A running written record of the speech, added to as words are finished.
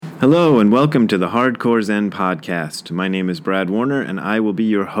Hello and welcome to the Hardcore Zen podcast. My name is Brad Warner and I will be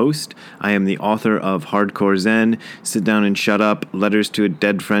your host. I am the author of Hardcore Zen, Sit Down and Shut Up, Letters to a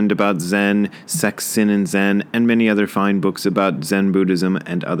Dead Friend About Zen, Sex, Sin, and Zen, and many other fine books about Zen Buddhism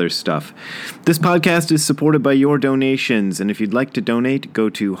and other stuff. This podcast is supported by your donations, and if you'd like to donate,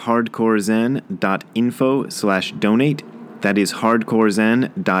 go to hardcorezen.info/donate. That is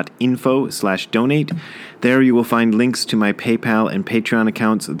hardcorezen.info/donate. There you will find links to my PayPal and Patreon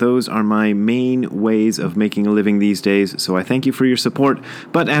accounts. Those are my main ways of making a living these days, so I thank you for your support.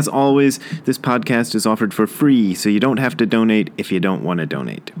 But as always, this podcast is offered for free, so you don't have to donate if you don't want to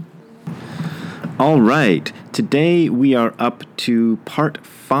donate. All right, today we are up to part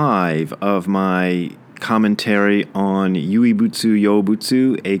 5 of my commentary on Yuibutsu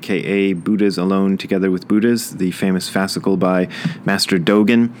Youbutsu, aka Buddhas Alone Together with Buddhas, the famous fascicle by Master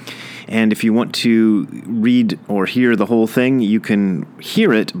Dogen. And if you want to read or hear the whole thing, you can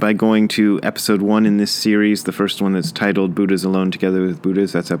hear it by going to episode 1 in this series, the first one that's titled Buddhas Alone Together with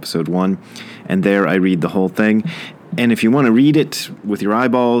Buddhas. That's episode 1. And there I read the whole thing. And if you want to read it with your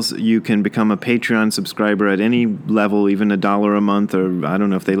eyeballs, you can become a Patreon subscriber at any level, even $1 a month, or I don't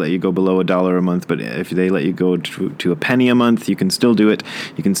know if they let you go below $1 a month, but if they let you go to a penny a month, you can still do it.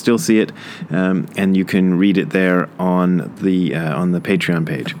 You can still see it, and you can read it there on the Patreon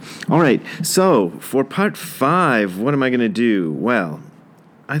page. All right, so for part 5, what am I going to do? Well,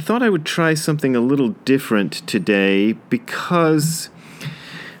 I thought I would try something a little different today because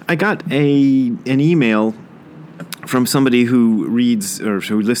I got an email from somebody who reads or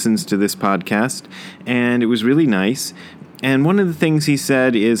who listens to this podcast, and it was really nice. And one of the things he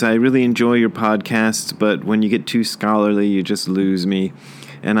said is, I really enjoy your podcasts, but when you get too scholarly, you just lose me.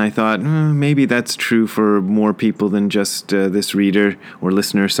 And I thought, maybe that's true for more people than just this reader, or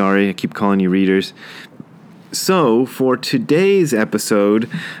listener, sorry. I keep calling you readers. So, for today's episode,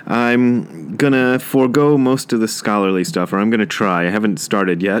 I'm going to forego most of the scholarly stuff, or I'm going to try. I haven't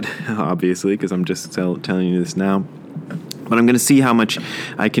started yet, obviously, because I'm just telling you this now. But I'm going to see how much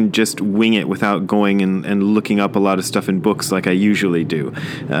I can just wing it without going and looking up a lot of stuff in books like I usually do.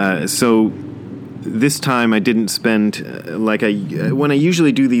 So this time I didn't spend, when I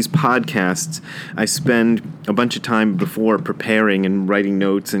usually do these podcasts, I spend a bunch of time before preparing and writing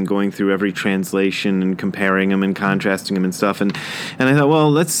notes and going through every translation and comparing them and contrasting them and stuff. And I thought,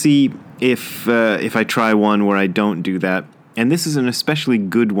 well, let's see if I try one where I don't do that. And this is an especially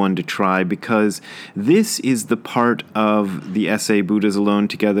good one to try because this is the part of the essay Buddhas Alone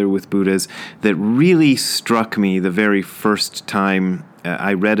Together with Buddhas that really struck me the very first time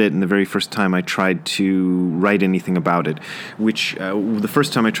I read it and the very first time I tried to write anything about it, which the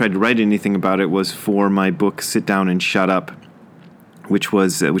first time I tried to write anything about it was for my book Sit Down and Shut Up, which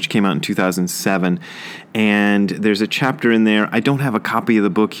came out in 2007, and there's a chapter in there. I don't have a copy of the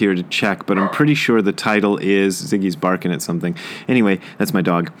book here to check, but I'm pretty sure the title is, Ziggy's barking at something. Anyway, that's my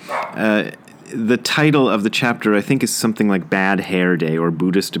dog. The title of the chapter, I think, is something like Bad Hair Day or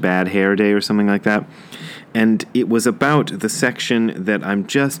Buddhist Bad Hair Day or something like that. And it was about the section that I'm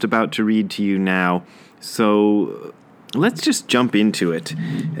just about to read to you now. So let's just jump into it.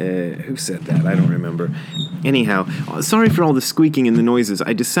 Who said that? I don't remember. Anyhow, sorry for all the squeaking and the noises.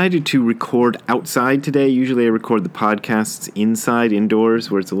 I decided to record outside today. Usually I record the podcasts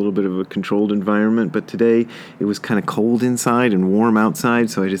indoors, where it's a little bit of a controlled environment. But today it was kind of cold inside and warm outside,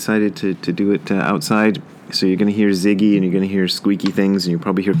 so I decided to do it outside. So you're going to hear Ziggy and you're going to hear squeaky things and you'll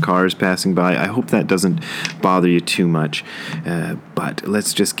probably hear cars passing by. I hope that doesn't bother you too much. But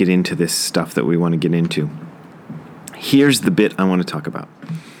let's just get into this stuff that we want to get into. Here's the bit I want to talk about.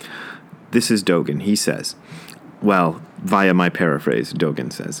 This is Dogen. He says, well, via my paraphrase,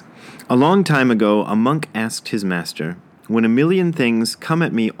 Dogen says, "A long time ago, a monk asked his master, 'When a million things come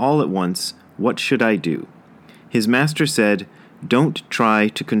at me all at once, what should I do?' His master said, 'Don't try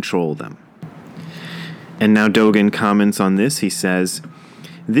to control them.'" And now Dogen comments on this. He says,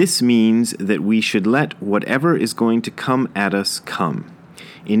 "This means that we should let whatever is going to come at us come.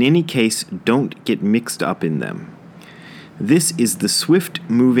 In any case, don't get mixed up in them. This is the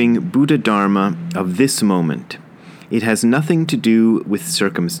swift-moving Buddha Dharma of this moment. It has nothing to do with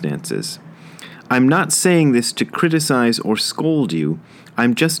circumstances. I'm not saying this to criticize or scold you.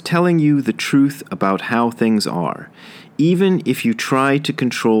 I'm just telling you the truth about how things are. Even if you try to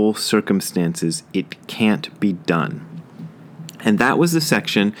control circumstances, it can't be done." And that was the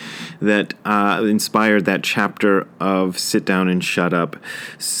section that inspired that chapter of Sit Down and Shut Up.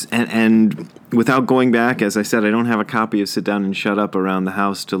 And without going back, as I said, I don't have a copy of Sit Down and Shut Up around the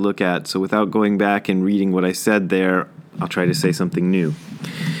house to look at. So without going back and reading what I said there, I'll try to say something new.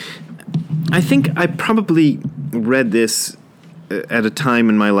 I think I probably read this at a time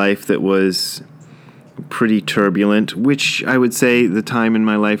in my life that was pretty turbulent, which I would say the time in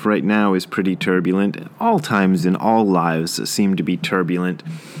my life right now is pretty turbulent. All times in all lives seem to be turbulent,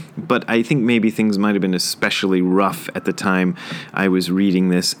 but I think maybe things might have been especially rough at the time I was reading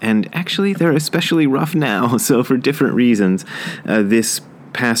this, and actually they're especially rough now, so for different reasons, this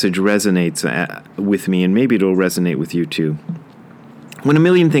passage resonates with me, and maybe it'll resonate with you too. When a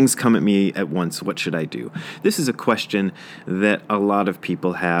million things come at me at once, what should I do? This is a question that a lot of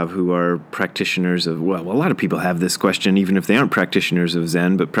people have who are practitioners of, well, a lot of people have this question even if they aren't practitioners of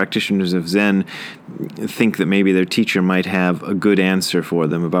Zen, but practitioners of Zen think that maybe their teacher might have a good answer for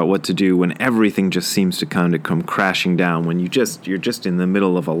them about what to do when everything just seems to kind of come crashing down, when you're just in the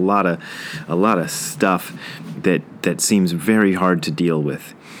middle of a lot of stuff that seems very hard to deal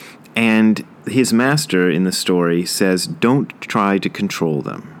with. And his master in the story says, don't try to control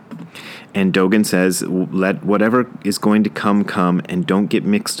them. And Dogen says, let whatever is going to come, and don't get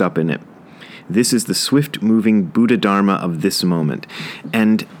mixed up in it. This is the swift-moving Buddha Dharma of this moment.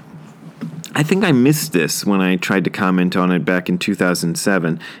 And I think I missed this when I tried to comment on it back in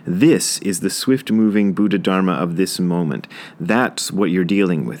 2007. This is the swift-moving Buddha Dharma of this moment. That's what you're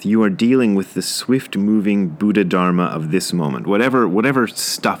dealing with. You are dealing with the swift-moving Buddha Dharma of this moment. Whatever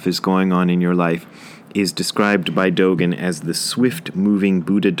stuff is going on in your life is described by Dogen as the swift-moving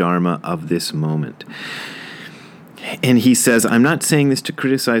Buddha Dharma of this moment. And he says, I'm not saying this to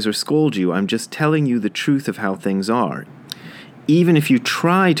criticize or scold you. I'm just telling you the truth of how things are. Even if you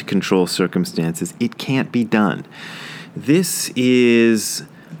try to control circumstances, it can't be done. This is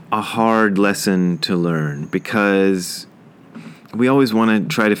a hard lesson to learn because we always want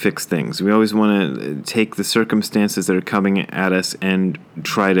to try to fix things. We always want to take the circumstances that are coming at us and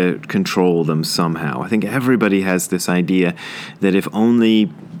try to control them somehow. I think everybody has this idea that if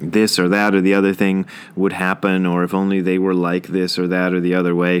only this or that or the other thing would happen, or if only they were like this or that or the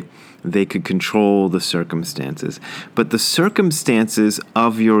other way, they could control the circumstances. But the circumstances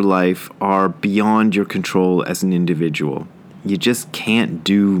of your life are beyond your control as an individual. You just can't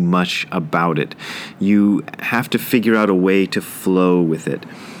do much about it. You have to figure out a way to flow with it.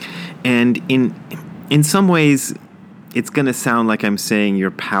 And in some ways, it's going to sound like I'm saying you're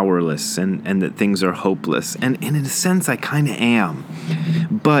powerless and that things are hopeless. And in a sense, I kind of am.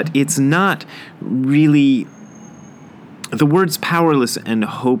 But it's not really. The words powerless and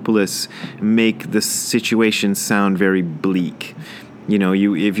hopeless make the situation sound very bleak. You know,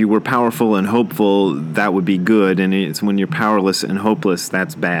 if you were powerful and hopeful, that would be good, and it's when you're powerless and hopeless,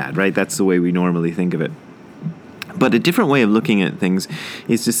 that's bad, right? That's the way we normally think of it. But a different way of looking at things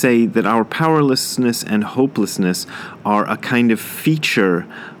is to say that our powerlessness and hopelessness are a kind of feature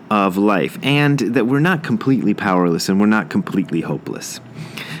of life, and that we're not completely powerless and we're not completely hopeless.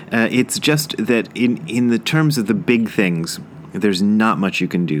 It's just that in the terms of the big things, there's not much you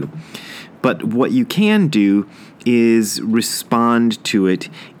can do. But what you can do is respond to it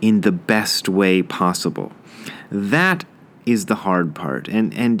in the best way possible. That is the hard part.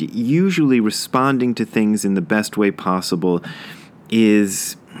 And usually responding to things in the best way possible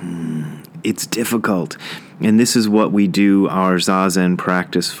it's difficult. And this is what we do our Zazen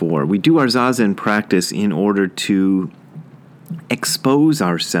practice for. We do our Zazen practice in order to expose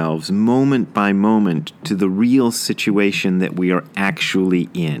ourselves moment by moment to the real situation that we are actually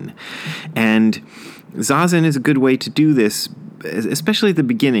in. And Zazen is a good way to do this, especially at the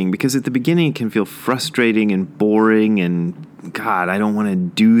beginning, because at the beginning it can feel frustrating and boring and, God, I don't want to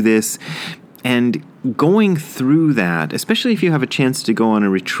do this. And going through that, especially if you have a chance to go on a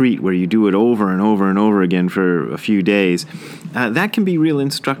retreat where you do it over and over and over again for a few days, that can be real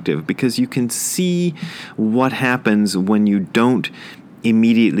instructive because you can see what happens when you don't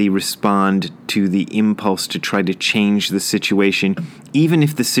immediately respond to the impulse to try to change the situation, even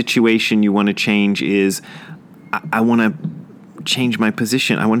if the situation you want to change is, I want to change my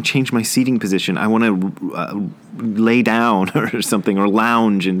position. I want to change my seating position. I want to lay down or something, or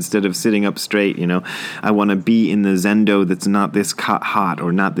lounge instead of sitting up straight, you know. I want to be in the zendo that's not this hot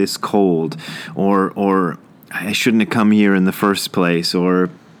or not this cold, or I shouldn't have come here in the first place, or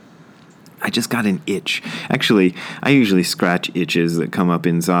I just got an itch. Actually, I usually scratch itches that come up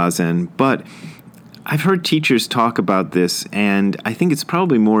in Zazen, but I've heard teachers talk about this, and I think it's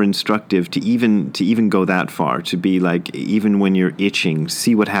probably more instructive to even go that far, to be like, even when you're itching,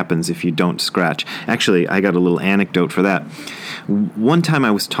 see what happens if you don't scratch. Actually, I got a little anecdote for that. One time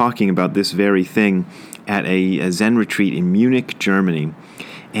I was talking about this very thing at a Zen retreat in Munich, Germany,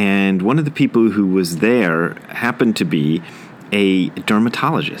 and one of the people who was there happened to be a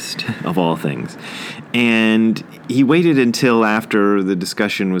dermatologist, of all things. And he waited until after the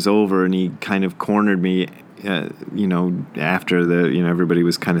discussion was over, and he kind of cornered me after everybody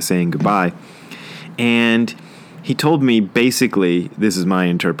was kind of saying goodbye. And he told me, basically, this is my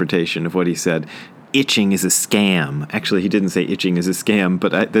interpretation of what he said, itching is a scam. Actually, he didn't say itching is a scam,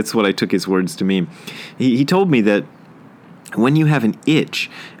 but that's what I took his words to mean. He told me that when you have an itch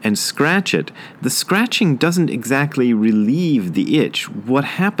and scratch it, the scratching doesn't exactly relieve the itch. What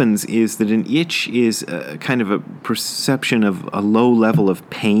happens is that an itch is kind of a perception of a low level of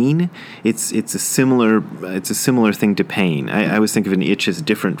pain. It's a similar thing to pain. I always think of an itch as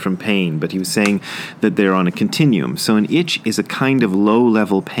different from pain, but he was saying that they're on a continuum. So an itch is a kind of low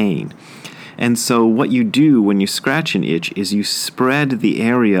level pain. And so what you do when you scratch an itch is you spread the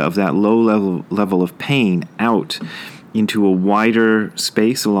area of that low level of pain out into a wider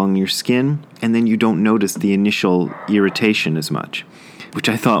space along your skin, and then you don't notice the initial irritation as much, which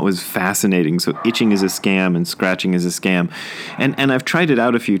I thought was fascinating. So itching is a scam and scratching is a scam. And I've tried it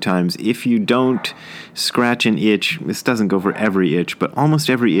out a few times. If you don't scratch an itch, this doesn't go for every itch, but almost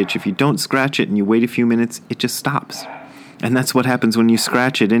every itch, if you don't scratch it and you wait a few minutes, it just stops. And that's what happens when you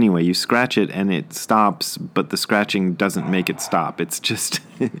scratch it anyway. You scratch it and it stops, but the scratching doesn't make it stop. It's just,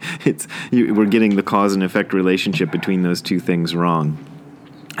 we're getting the cause and effect relationship between those two things wrong.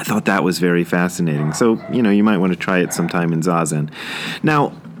 I thought that was very fascinating. So, you might want to try it sometime in Zazen.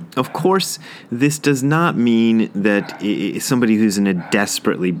 Now, of course, this does not mean that somebody who's in a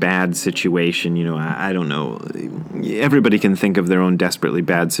desperately bad situation, I don't know. Everybody can think of their own desperately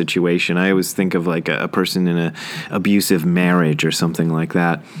bad situation. I always think of like a person in an abusive marriage or something like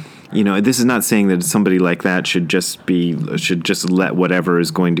that. This is not saying that somebody like that should just let whatever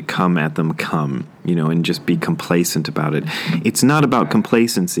is going to come at them come, and just be complacent about it. It's not about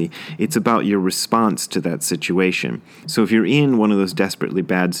complacency. It's about your response to that situation. So if you're in one of those desperately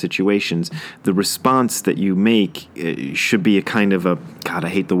bad situations, the response that you make should be a kind of I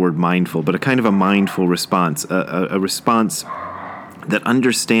hate the word mindful, but a kind of a mindful response, a response that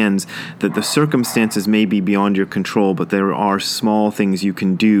understands that the circumstances may be beyond your control, but there are small things you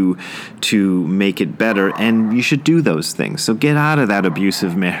can do to make it better, and you should do those things. So get out of that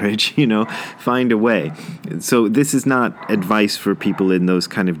abusive marriage, find a way. So this is not advice for people in those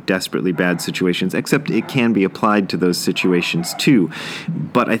kind of desperately bad situations, except it can be applied to those situations too.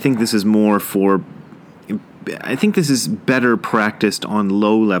 But I think this is better practiced on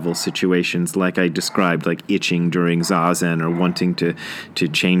low-level situations like I described, like itching during Zazen or wanting to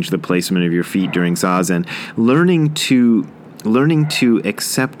change the placement of your feet during Zazen. Learning to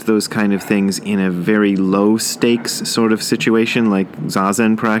accept those kind of things in a very low-stakes sort of situation like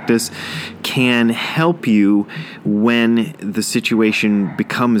Zazen practice can help you when the situation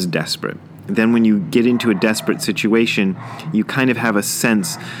becomes desperate. Then when you get into a desperate situation, you kind of have a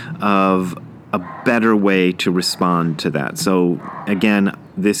sense of a better way to respond to that. So again,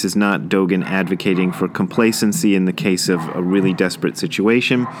 this is not Dogen advocating for complacency in the case of a really desperate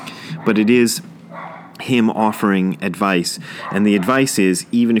situation, but it is him offering advice. And the advice is,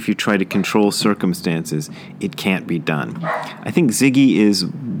 even if you try to control circumstances, it can't be done. I think Ziggy is,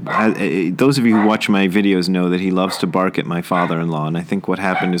 those of you who watch my videos know that he loves to bark at my father-in-law. And I think what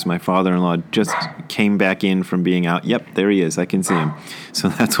happened is my father-in-law just came back in from being out. Yep, there he is. I can see him. So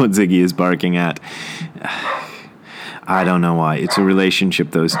that's what Ziggy is barking at. I don't know why. It's a relationship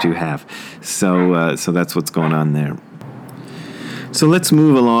those two have. So that's what's going on there. So let's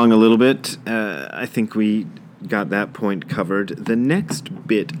move along a little bit. I think we got that point covered. The next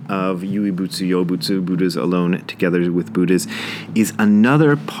bit of Yuibutsu Yobutsu, Buddhas alone together with Buddhas, is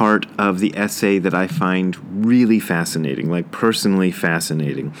another part of the essay that I find really fascinating, like personally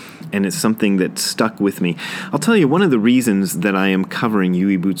fascinating. And it's something that stuck with me. I'll tell you, one of the reasons that I am covering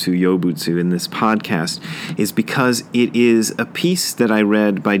Yuibutsu Yobutsu in this podcast is because it is a piece that I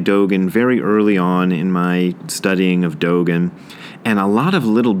read by Dogen very early on in my studying of Dogen. And a lot of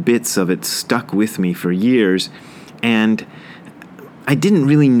little bits of it stuck with me for years, and I didn't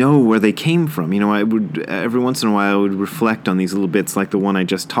really know where they came from. I would, every once in a while, I would reflect on these little bits like the one I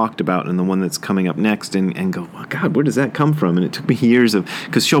just talked about and the one that's coming up next and go, oh, God, where does that come from? And it took me years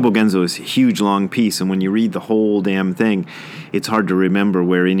because Shobogenzo is a huge, long piece, and when you read the whole damn thing, it's hard to remember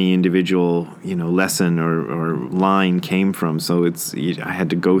where any individual, lesson or line came from. So I had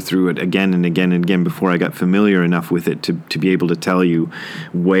to go through it again and again and again before I got familiar enough with it to be able to tell you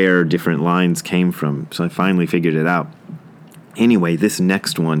where different lines came from. So I finally figured it out. Anyway, this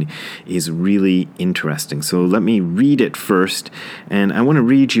next one is really interesting. So let me read it first, and I want to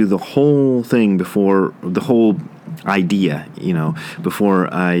read you the whole thing before the whole idea, before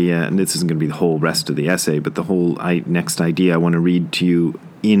and this isn't going to be the whole rest of the essay, but the whole next idea I want to read to you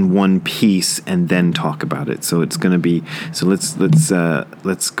in one piece and then talk about it. So it's going to be, so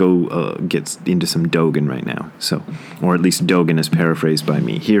let's go get into some Dogen right now. So, or at least Dogen is paraphrased by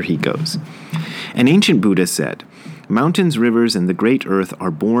me. Here he goes. An ancient Buddha said, "Mountains, rivers, and the great earth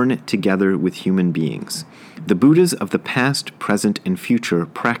are born together with human beings. The Buddhas of the past, present, and future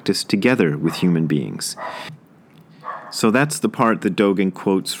practice together with human beings." So that's the part that Dogen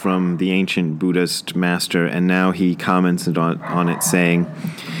quotes from the ancient Buddhist master, and now he comments on it saying,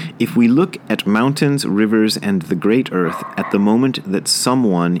 "If we look at mountains, rivers, and the great earth at the moment that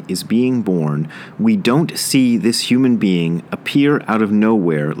someone is being born, we don't see this human being appear out of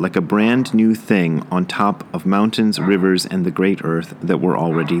nowhere like a brand new thing on top of mountains, rivers, and the great earth that were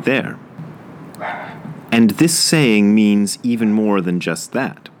already there." And this saying means even more than just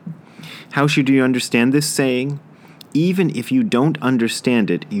that. How should you understand this saying? Even if you don't understand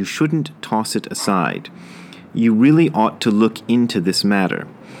it, you shouldn't toss it aside. You really ought to look into this matter.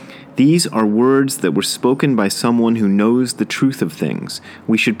 These are words that were spoken by someone who knows the truth of things.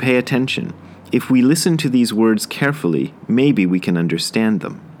 We should pay attention. If we listen to these words carefully, maybe we can understand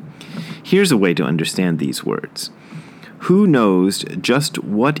them. Here's a way to understand these words. Who knows just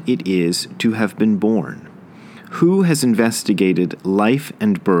what it is to have been born? Who has investigated life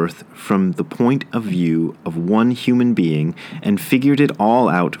and birth from the point of view of one human being and figured it all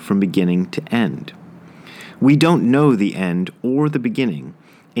out from beginning to end? We don't know the end or the beginning,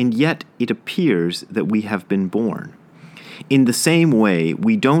 and yet it appears that we have been born. In the same way,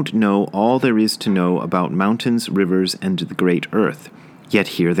 we don't know all there is to know about mountains, rivers, and the great earth,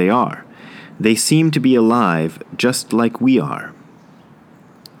 yet here they are. They seem to be alive just like we are.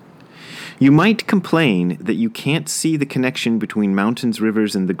 You might complain that you can't see the connection between mountains,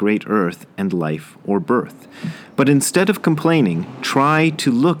 rivers, and the great earth and life or birth. But instead of complaining, try to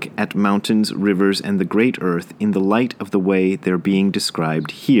look at mountains, rivers, and the great earth in the light of the way they're being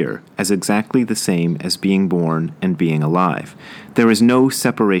described here, as exactly the same as being born and being alive. There is no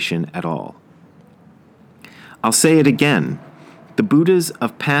separation at all. I'll say it again. The Buddhas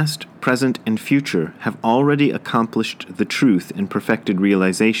of past, present, and future have already accomplished the truth and perfected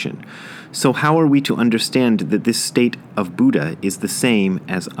realization. So how are we to understand that this state of Buddha is the same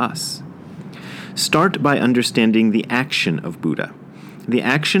as us? Start by understanding the action of Buddha. The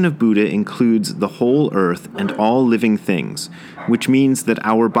action of Buddha includes the whole earth and all living things, which means that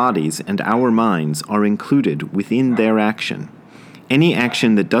our bodies and our minds are included within their action. Any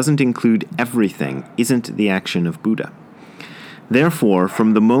action that doesn't include everything isn't the action of Buddha. Therefore,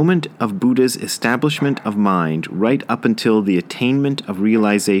 from the moment of Buddha's establishment of mind right up until the attainment of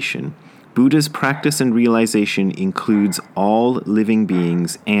realization, Buddha's practice and realization includes all living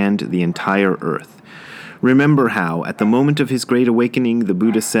beings and the entire earth. Remember how, at the moment of his great awakening, the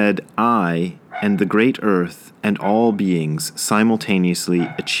Buddha said, "I and the great earth and all beings simultaneously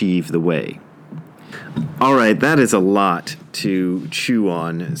achieve the way." All right, that is a lot to chew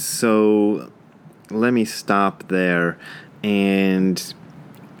on, so let me stop there. And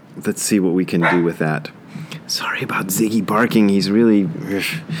let's see what we can do with that. Sorry about Ziggy barking. He's really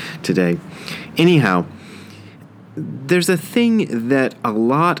today. Anyhow, there's a thing that a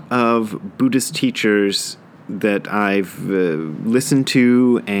lot of Buddhist teachers that I've listened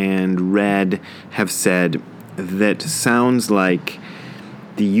to and read have said that sounds like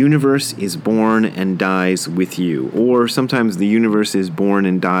the universe is born and dies with you, or sometimes the universe is born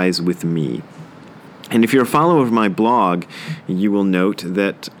and dies with me. And if you're a follower of my blog, you will note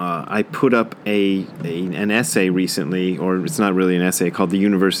that I put up an essay recently, or it's not really an essay, called "The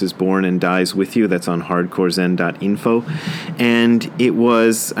Universe is Born and Dies with You." That's on hardcorezen.info. And it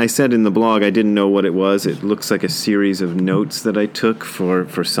was, I said in the blog, I didn't know what it was. It looks like a series of notes that I took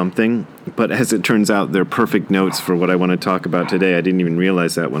for something. But as it turns out, they're perfect notes for what I want to talk about today. I didn't even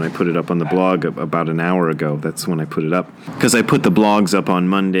realize that when I put it up on the blog about an hour ago. That's when I put it up. Because I put the blogs up on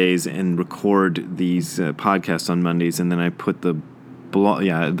Mondays and record these podcasts on Mondays, and then I put the blog.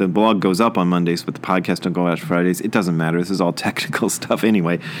 Yeah, the blog goes up on Mondays, but the podcast don't go out Fridays. It doesn't matter. This is all technical stuff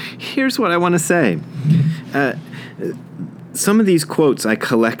anyway. Here's what I want to say. Some of these quotes I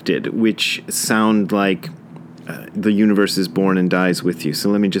collected, which sound like the universe is born and dies with you. So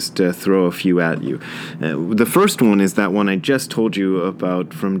let me just throw a few at you. The first one is that one I just told you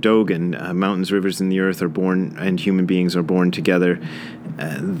about from Dogen. Mountains, rivers, and the earth are born, and human beings are born together.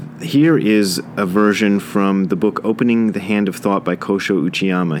 Here is a version from the book Opening the Hand of Thought by Kosho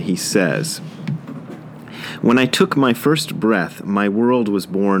Uchiyama. He says, "When I took my first breath, my world was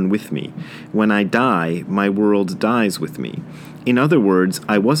born with me. When I die, my world dies with me. In other words,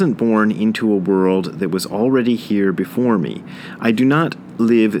 I wasn't born into a world that was already here before me. I do not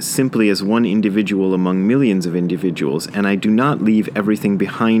live simply as one individual among millions of individuals, and I do not leave everything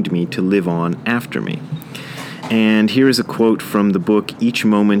behind me to live on after me. And here is a quote from the book Each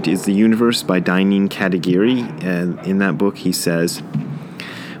Moment is the Universe by Dainin Katagiri. In that book he says,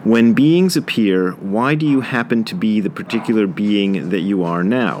 "When beings appear, why do you happen to be the particular being that you are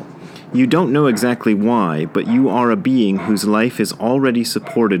now? You don't know exactly why, but you are a being whose life is already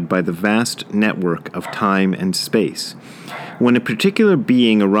supported by the vast network of time and space. When a particular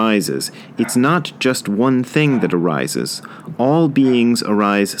being arises, it's not just one thing that arises. All beings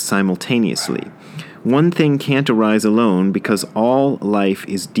arise simultaneously. One thing can't arise alone because all life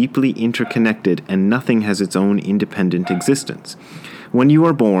is deeply interconnected and nothing has its own independent existence. When you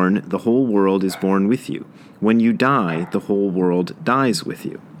are born, the whole world is born with you. When you die, the whole world dies with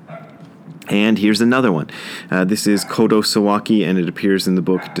you." And here's another one. This is Kodo Sawaki, and it appears in the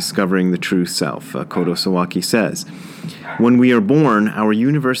book Discovering the True Self. Kodo Sawaki says, "When we are born, our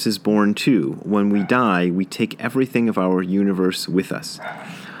universe is born too. When we die, we take everything of our universe with us."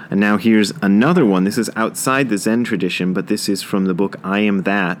 And now here's another one. This is outside the Zen tradition, but this is from the book I Am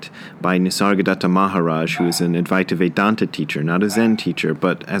That by Nisargadatta Maharaj, who is an Advaita Vedanta teacher, not a Zen teacher,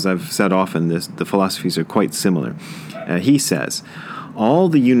 but as I've said often, the philosophies are quite similar. He says, "All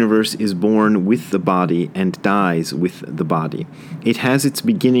the universe is born with the body and dies with the body. It has its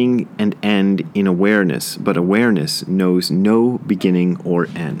beginning and end in awareness, but awareness knows no beginning or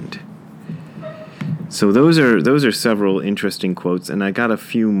end." So those are several interesting quotes, and I got a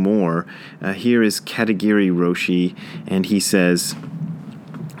few more. Here is Katagiri Roshi, and he says,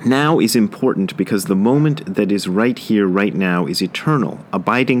 "Now is important because the moment that is right here, right now, is eternal,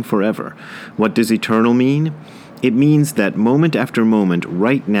 abiding forever. What does eternal mean? It means that moment after moment,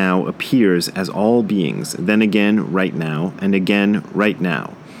 right now appears as all beings, then again, right now, and again, right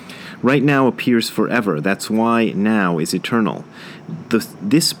now. Right now appears forever. That's why now is eternal.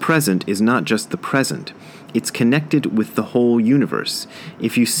 This present is not just the present. It's connected with the whole universe.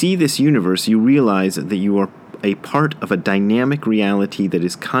 If you see this universe, you realize that you are a part of a dynamic reality that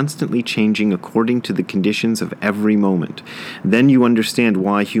is constantly changing according to the conditions of every moment. Then you understand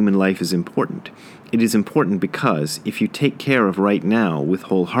why human life is important. It is important because if you take care of right now with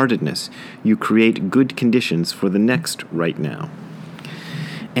wholeheartedness, you create good conditions for the next right now."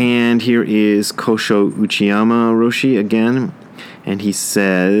 And here is Kosho Uchiyama Roshi again, and he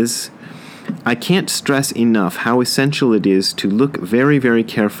says, "I can't stress enough how essential it is to look very, very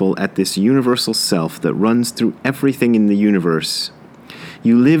careful at this universal self that runs through everything in the universe.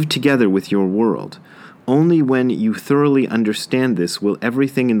 You live together with your world. Only when you thoroughly understand this will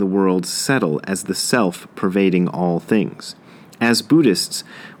everything in the world settle as the self pervading all things. As Buddhists,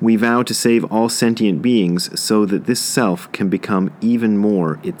 we vow to save all sentient beings so that this self can become even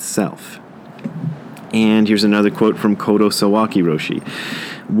more itself." And here's another quote from Kodo Sawaki Roshi.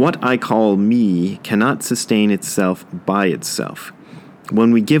 "What I call me cannot sustain itself by itself.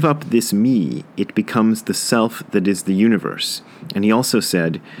 When we give up this me, it becomes the self that is the universe." And he also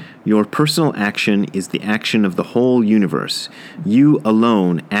said, "Your personal action is the action of the whole universe. You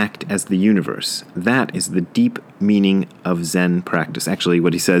alone act as the universe. That is the deep meaning of Zen practice." Actually,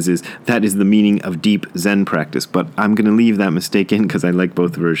 what he says is, that is the meaning of deep Zen practice, but I'm going to leave that mistake in because I like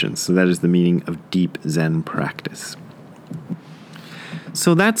both versions. So that is the meaning of deep Zen practice.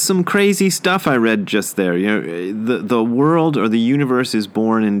 So that's some crazy stuff I read just there. You know, the world or the universe is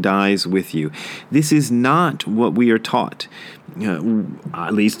born and dies with you. This is not what we are taught.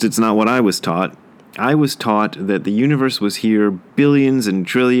 At least it's not what I was taught. I was taught that the universe was here billions and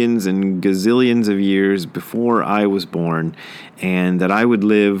trillions and gazillions of years before I was born, and that I would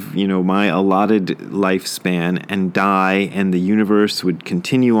live, my allotted lifespan and die, and the universe would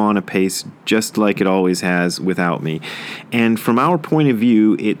continue on apace just like it always has without me. And from our point of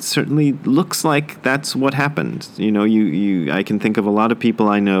view, it certainly looks like that's what happened. I can think of a lot of people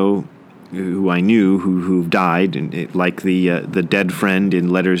I know who I knew who've died, and like the dead friend in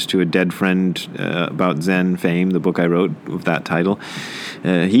Letters to a Dead Friend about Zen fame, the book I wrote with that title.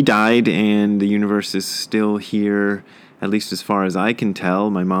 He died, and the universe is still here, at least as far as I can tell.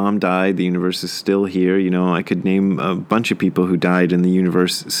 My mom died, the universe is still here. I could name a bunch of people who died, and the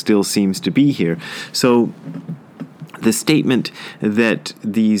universe still seems to be here. So the statement that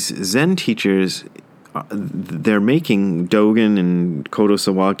these Zen teachers, they're making, Dogen and Kodo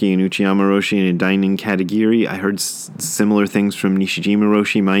Sawaki and Uchiyama Roshi and Dainin Katagiri. I heard similar things from Nishijima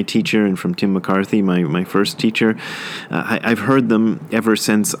Roshi, my teacher, and from Tim McCarthy, my first teacher. I've heard them ever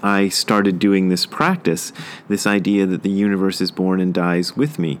since I started doing this practice, this idea that the universe is born and dies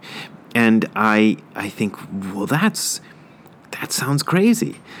with me. And I think, well, that's that sounds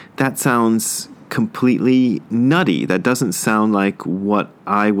crazy. That sounds completely nutty. That doesn't sound like what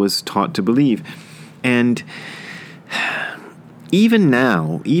I was taught to believe. And even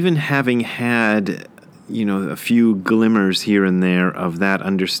now, even having had, a few glimmers here and there of that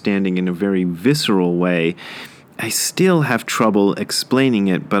understanding in a very visceral way, I still have trouble explaining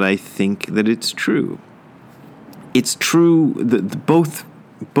it, but I think that it's true. It's true that both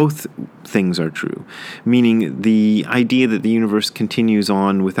things are true, meaning the idea that the universe continues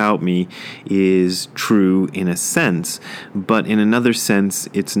on without me is true in a sense, but in another sense,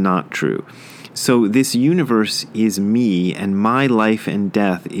 it's not true. So this universe is me, and my life and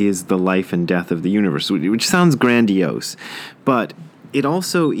death is the life and death of the universe, which sounds grandiose, but it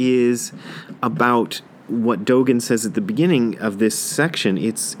also is about what Dogen says at the beginning of this section.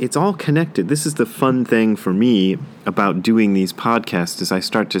 It's all connected. This is the fun thing for me about doing these podcasts, is I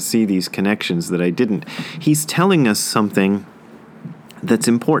start to see these connections that I didn't. He's telling us something that's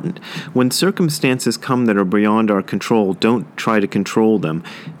important. When circumstances come that are beyond our control, don't try to control them,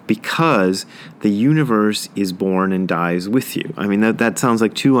 because the universe is born and dies with you. I mean, that sounds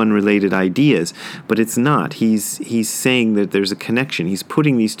like two unrelated ideas, but it's not. He's saying that there's a connection. He's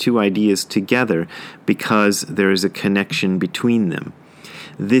putting these two ideas together because there is a connection between them.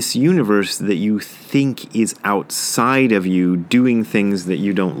 This universe that you think is outside of you, doing things that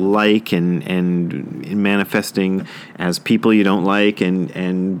you don't like and manifesting as people you don't like,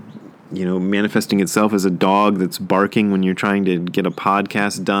 and manifesting itself as a dog that's barking when you're trying to get a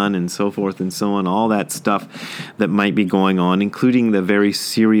podcast done, and so forth and so on, all that stuff that might be going on, including the very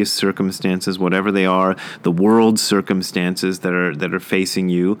serious circumstances, whatever they are, the world circumstances that are facing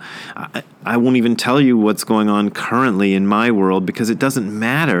you. I won't even tell you what's going on currently in my world, because it doesn't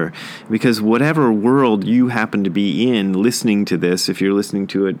matter, because whatever world you happen to be in listening to this, if you're listening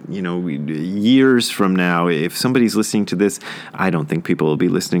to it, years from now, if somebody's listening to this, I don't think people will be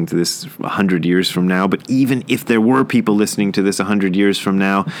listening to this 100 years from now, but even if there were people listening to this 100 years from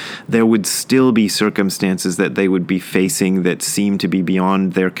now, there would still be circumstances that they would be facing that seem to be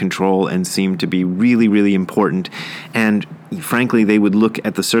beyond their control and seem to be really, really important. And frankly, they would look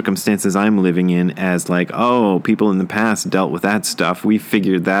at the circumstances I'm living in as like, oh, people in the past dealt with that stuff. We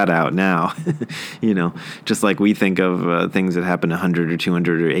figured that out now. Just like we think of things that happened 100 or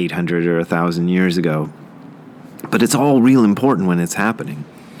 200 or 800 or 1,000 years ago. But it's all real important when it's happening.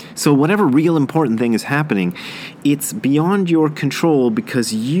 So whatever real important thing is happening, it's beyond your control,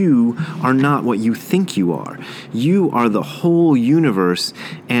 because you are not what you think you are. You are the whole universe,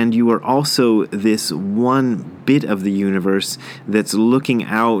 and you are also this one bit of the universe that's looking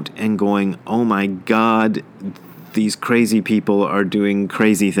out and going, oh my God, these crazy people are doing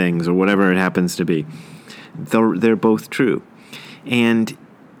crazy things, or whatever it happens to be. They're both true. And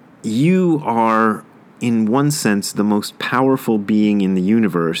you are, in one sense, the most powerful being in the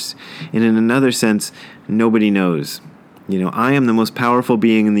universe, and in another sense, nobody knows. I am the most powerful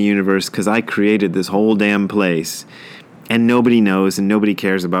being in the universe because I created this whole damn place, and nobody knows, and nobody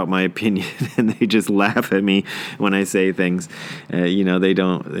cares about my opinion, and they just laugh at me when I say things. They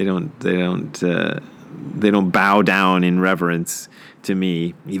don't bow down in reverence to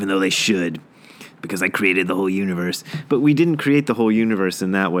me, even though they should, because I created the whole universe. But we didn't create the whole universe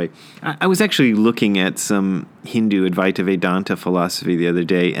in that way. I was actually looking at some Hindu Advaita Vedanta philosophy the other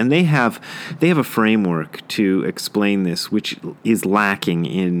day, and they have a framework to explain this, which is lacking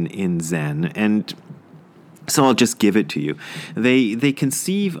in Zen. And so I'll just give it to you. They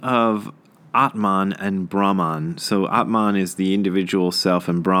conceive of Atman and Brahman. So Atman is the individual self,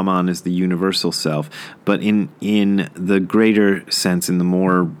 and Brahman is the universal self. But in the greater sense, in the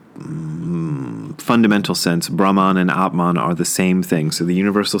more fundamental sense, Brahman and Atman are the same thing. So the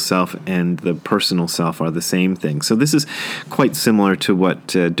universal self and the personal self are the same thing. So this is quite similar to what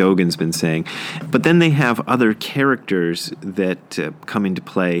Dogen's been saying. But then they have other characters that come into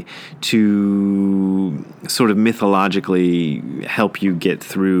play to sort of mythologically help you get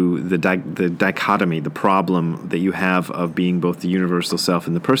through the dichotomy, the problem that you have of being both the universal self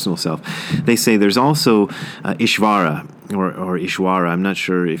and the personal self. They say there's also Ishvara, or Ishwara, I'm not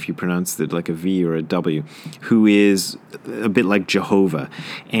sure if you pronounced it like a V or a W, who is a bit like Jehovah.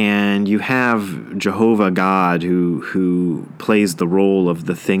 And you have Jehovah God who plays the role of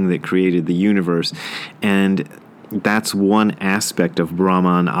the thing that created the universe. And that's one aspect of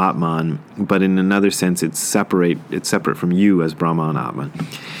Brahman Atman, but in another sense it's separate from you as Brahman Atman.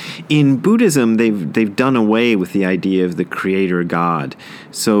 In Buddhism, they've done away with the idea of the creator God,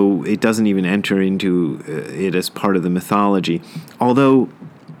 so it doesn't even enter into it as part of the mythology. Although,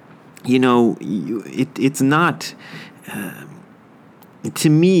 it's not.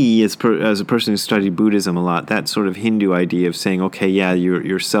 to me, as a person who studied Buddhism a lot, that sort of Hindu idea of saying, okay, yeah,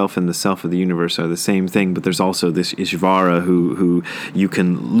 yourself and the self of the universe are the same thing, but there's also this Ishvara who you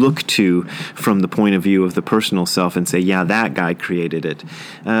can look to from the point of view of the personal self and say, yeah, that guy created it.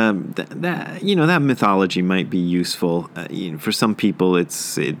 That mythology might be useful. For some people,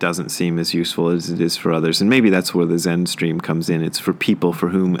 it doesn't seem as useful as it is for others, and maybe that's where the Zen stream comes in. It's for people for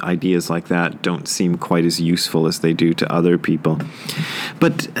whom ideas like that don't seem quite as useful as they do to other people.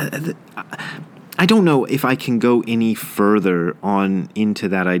 But I don't know if I can go any further on into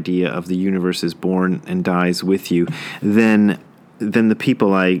that idea of the universe is born and dies with you than the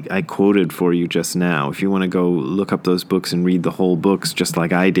people I quoted for you just now. If you want to go look up those books and read the whole books just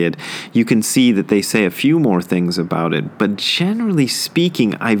like I did, you can see that they say a few more things about it. But generally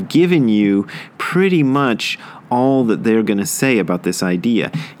speaking, I've given you pretty much all that they're going to say about this idea.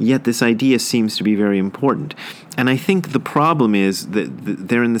 Yet this idea seems to be very important. And I think the problem is that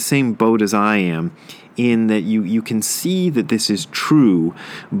they're in the same boat as I am, in that you can see that this is true,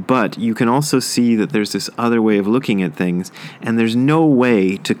 but you can also see that there's this other way of looking at things, and there's no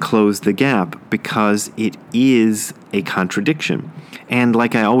way to close the gap because it is a contradiction. And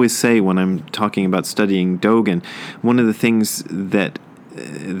like I always say when I'm talking about studying Dogen, one of the things that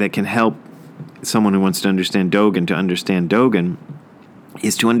can help someone who wants to understand Dogen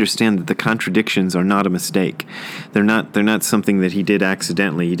is to understand that the contradictions are not a mistake. They're not something that he did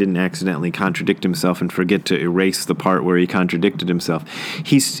accidentally. He didn't accidentally contradict himself and forget to erase the part where he contradicted himself.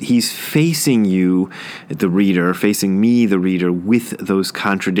 He's facing you, the reader, facing me, the reader, with those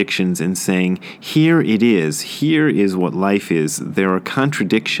contradictions and saying, here it is. Here is what life is. There are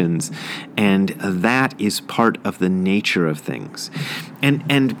contradictions, and that is part of the nature of things.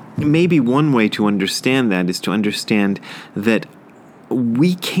 And maybe one way to understand that is to understand that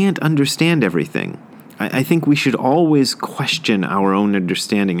we can't understand everything. I think we should always question our own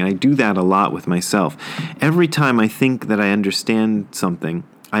understanding. I do that a lot with myself. Every time I think that I understand something,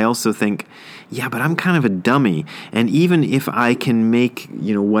 I also think, yeah, but I'm kind of a dummy. And even if I can make,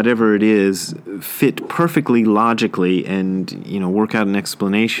 whatever it is fit perfectly logically and, work out an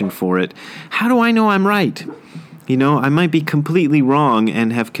explanation for it, how do I know I'm right? I might be completely wrong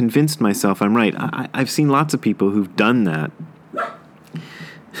and have convinced myself I'm right. I've seen lots of people who've done that.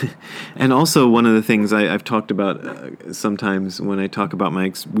 And also one of the things I've talked about sometimes when I talk about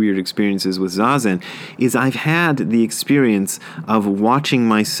my weird experiences with Zazen is I've had the experience of watching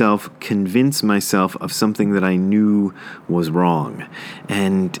myself convince myself of something that I knew was wrong.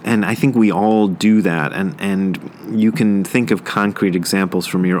 And I think we all do that. And you can think of concrete examples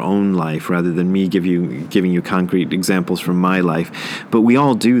from your own life rather than me giving you concrete examples from my life. But we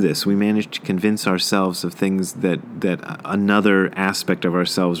all do this. We manage to convince ourselves of things that another aspect of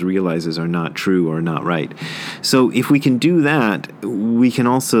ourselves realizes are not true or not right. So if we can do that, we can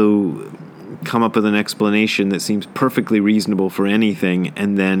also come up with an explanation that seems perfectly reasonable for anything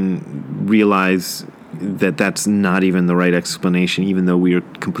and then realize that that's not even the right explanation, even though we are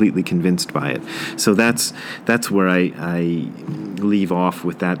completely convinced by it. So that's where I leave off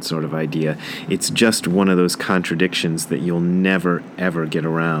with that sort of idea. It's just one of those contradictions that you'll never, ever get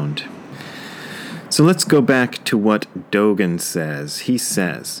around. So let's go back to what Dogen says. He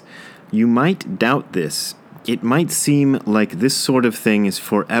says, "You might doubt this. It might seem like this sort of thing is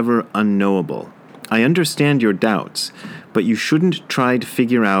forever unknowable. I understand your doubts, but you shouldn't try to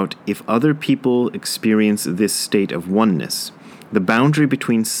figure out if other people experience this state of oneness. The boundary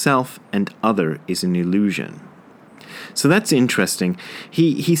between self and other is an illusion." So that's interesting.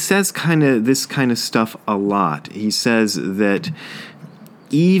 He says this kind of stuff a lot. He says that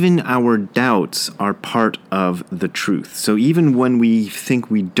even our doubts are part of the truth. So even when we think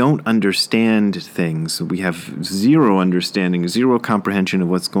we don't understand things, we have zero understanding, zero comprehension of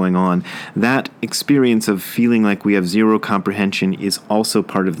what's going on, that experience of feeling like we have zero comprehension is also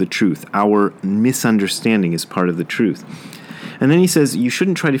part of the truth. Our misunderstanding is part of the truth. And then he says, you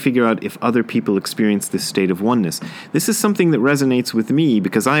shouldn't try to figure out if other people experience this state of oneness. This is something that resonates with me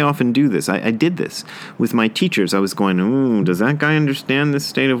because I often do this. I did this with my teachers. I was going, does that guy understand this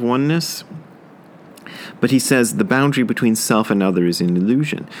state of oneness? But he says the boundary between self and other is an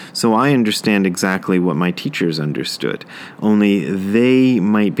illusion. So I understand exactly what my teachers understood, only they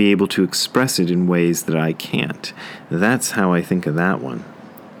might be able to express it in ways that I can't. That's how I think of that one.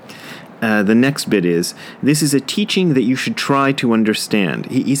 The next bit is, this is a teaching that you should try to understand.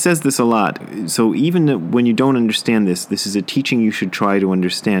 He says this a lot. So even when you don't understand this is a teaching you should try to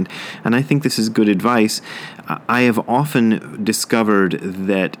understand. And I think this is good advice. I have often discovered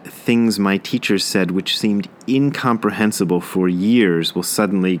that things my teachers said which seemed incomprehensible for years will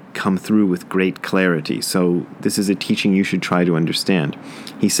suddenly come through with great clarity. So this is a teaching you should try to understand.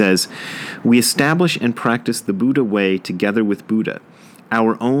 He says, we establish and practice the Buddha way together with Buddha.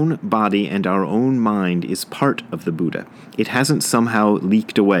 Our own body and our own mind is part of the Buddha. It hasn't somehow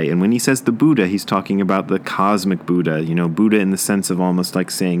leaked away. And when he says the Buddha, he's talking about the cosmic Buddha, Buddha in the sense of almost like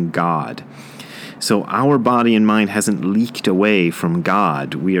saying God. So our body and mind hasn't leaked away from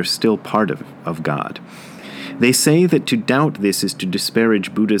God. We are still part of God. They say that to doubt this is to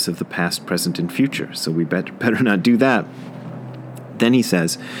disparage Buddhas of the past, present, and future. So we better not do that. Then he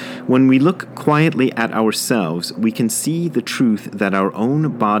says, when we look quietly at ourselves, we can see the truth that our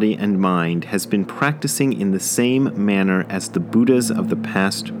own body and mind has been practicing in the same manner as the Buddhas of the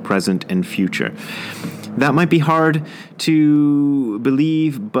past, present, and future. That might be hard to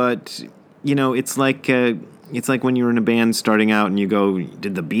believe, but, it's like when you're in a band starting out and you go,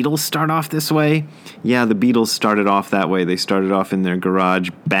 did the Beatles start off this way? Yeah, the Beatles started off that way. They started off in their garage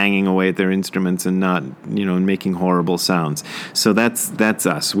banging away at their instruments and not, making horrible sounds. So that's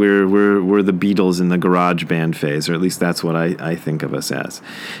us. We're the Beatles in the garage band phase, or at least that's what I think of us as.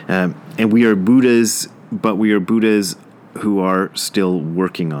 And we are Buddhas, but we are Buddhas who are still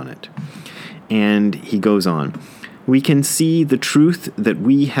working on it. And he goes on. We can see the truth that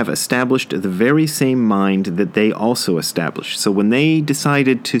we have established the very same mind that they also established. So when they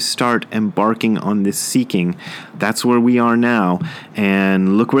decided to start embarking on this seeking, that's where we are now.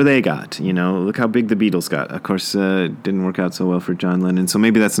 And look where they got, look how big the Beatles got. Of course, it didn't work out so well for John Lennon. So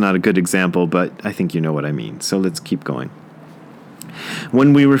maybe that's not a good example, but I think you know what I mean. So let's keep going.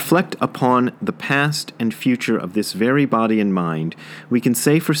 When we reflect upon the past and future of this very body and mind, we can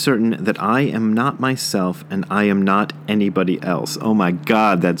say for certain that I am not myself and I am not anybody else. Oh my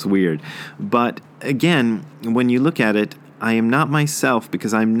God, that's weird. But again, when you look at it, I am not myself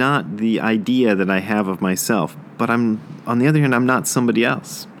because I'm not the idea that I have of myself. But on the other hand, I'm not somebody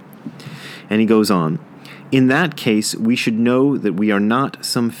else. And he goes on. In that case, we should know that we are not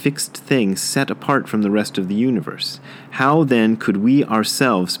some fixed thing set apart from the rest of the universe. How then could we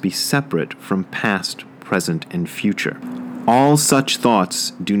ourselves be separate from past, present, and future? All such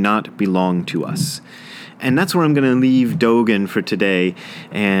thoughts do not belong to us. And that's where I'm going to leave Dogen for today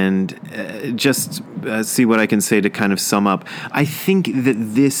and just see what I can say to kind of sum up. I think that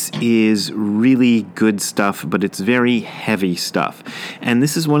this is really good stuff, but it's very heavy stuff. And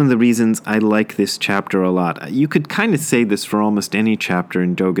this is one of the reasons I like this chapter a lot. You could kind of say this for almost any chapter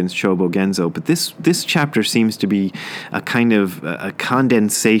in Dogen's Shobo Genzo, but this chapter seems to be a kind of a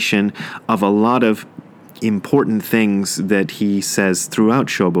condensation of a lot of important things that he says throughout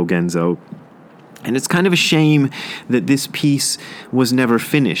Shobo Genzo. And it's kind of a shame that this piece was never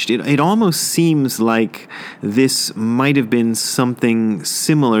finished. It almost seems like this might have been something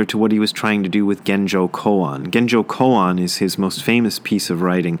similar to what he was trying to do with Genjo Koan. Genjo Koan is his most famous piece of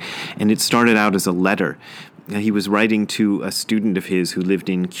writing, and it started out as a letter. He was writing to a student of his who lived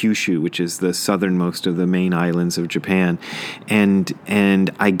in Kyushu, which is the southernmost of the main islands of Japan. And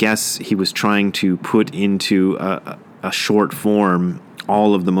I guess he was trying to put into a short form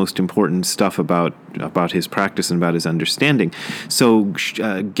all of the most important stuff about his practice and about his understanding. So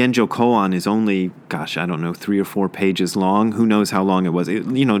Genjo Koan is only, 3 or 4 pages long. Who knows how long it was?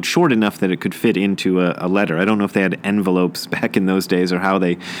 Short enough that it could fit into a letter. I don't know if they had envelopes back in those days or how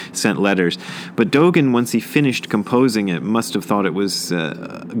they sent letters. But Dogen, once he finished composing it, must have thought it was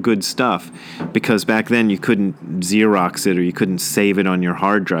good stuff, because back then you couldn't Xerox it or you couldn't save it on your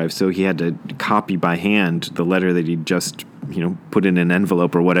hard drive. So he had to copy by hand the letter that he'd just put in an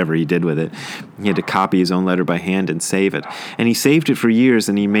envelope or whatever he did with it. He had to copy his own letter by hand and save it. And he saved it for years,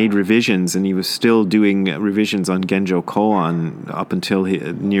 and he made revisions, and he was still doing revisions on Genjo Koan up until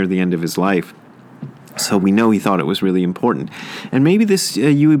near the end of his life. So we know he thought it was really important. And maybe this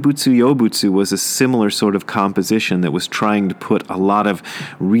Yuibutsu Yobutsu was a similar sort of composition that was trying to put a lot of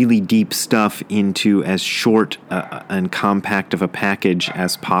really deep stuff into as short and compact of a package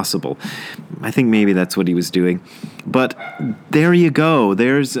as possible. I think maybe that's what he was doing. But there you go.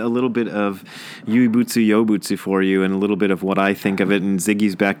 There's a little bit of Yuibutsu Yobutsu for you and a little bit of what I think of it. And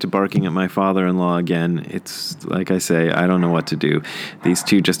Ziggy's back to barking at my father-in-law again. It's, like I say, I don't know what to do. These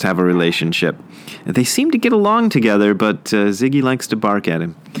two just have a relationship. They seem to get along together, but Ziggy likes to bark at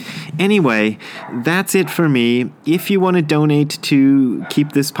him. Anyway, that's it for me. If you want to donate to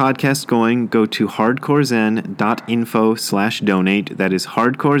keep this podcast going, go to hardcorezen.info/donate. That is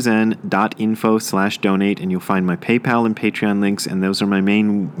hardcorezen.info/donate, and you'll find my PayPal and Patreon links, and those are my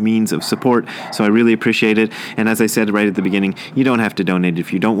main means of support, so I really appreciate it. And as I said right at the beginning, you don't have to donate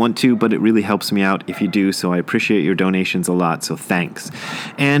if you don't want to, but it really helps me out if you do, so I appreciate your donations a lot, so thanks.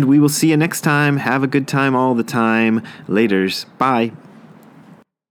 And we will see you next time. Have a good time all the time. Laters. Bye.